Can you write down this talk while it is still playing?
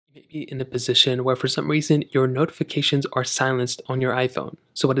You may be in a position where for some reason your notifications are silenced on your iPhone.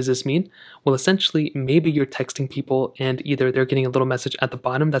 So what does this mean? Well, essentially, maybe you're texting people and either they're getting a little message at the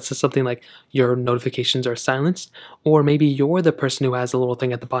bottom that says something like your notifications are silenced, or maybe you're the person who has a little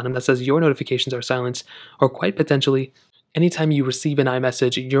thing at the bottom that says your notifications are silenced, or quite potentially, anytime you receive an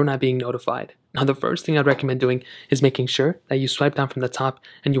iMessage, you're not being notified. Now, the first thing I'd recommend doing is making sure that you swipe down from the top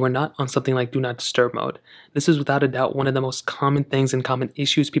and you are not on something like Do Not Disturb mode. This is without a doubt one of the most common things and common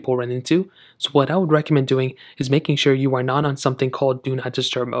issues people run into. So what I would recommend doing is making sure you are not on something called Do Not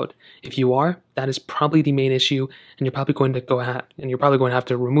Disturb mode. If you are, that is probably the main issue, and you're probably going to have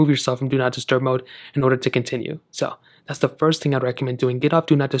to remove yourself from Do Not Disturb mode in order to continue. So that's the first thing I'd recommend doing. Get off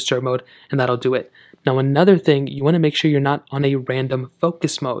Do Not Disturb mode, and that'll do it. Now, another thing, you want to make sure you're not on a random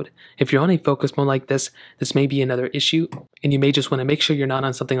focus mode. If you're on a focus mode like this may be another issue, and you may just want to make sure you're not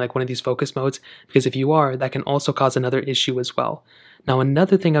on something like one of these focus modes, because if you are, that can also cause another issue as well. Now,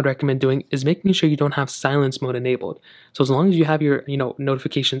 another thing I'd recommend doing is making sure you don't have silence mode enabled. So as long as you have your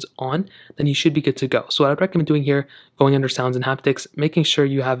notifications on, then you should be good to go. So what I'd recommend doing here, going under sounds and haptics, making sure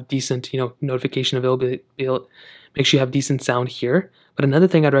you have decent notification availability. Make sure you have decent sound here. But another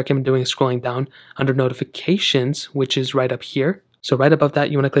thing I'd recommend doing is scrolling down under notifications, which is right up here. So right above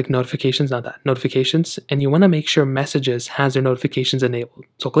that, you want to click notifications, not that, notifications, and you want to make sure messages has their notifications enabled.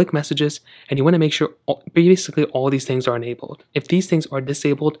 So click messages, and you want to make sure basically all these things are enabled. If these things are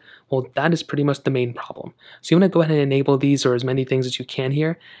disabled, well, that is pretty much the main problem. So you want to go ahead and enable these or as many things as you can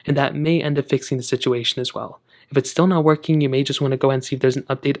here, and that may end up fixing the situation as well. If it's still not working, you may just want to go ahead and see if there's an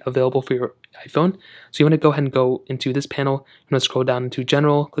update available for your iPhone. So you want to go ahead and go into this panel. You want to scroll down into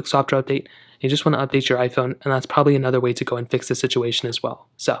General, click Software Update. You just want to update your iPhone, and that's probably another way to go and fix the situation as well.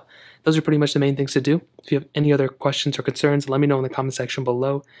 So those are pretty much the main things to do. If you have any other questions or concerns, let me know in the comment section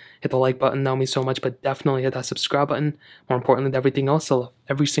below. Hit the like button, that would mean so much, but definitely hit that subscribe button. More importantly than everything else, I love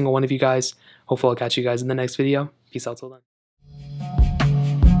every single one of you guys. Hopefully I'll catch you guys in the next video. Peace out till then.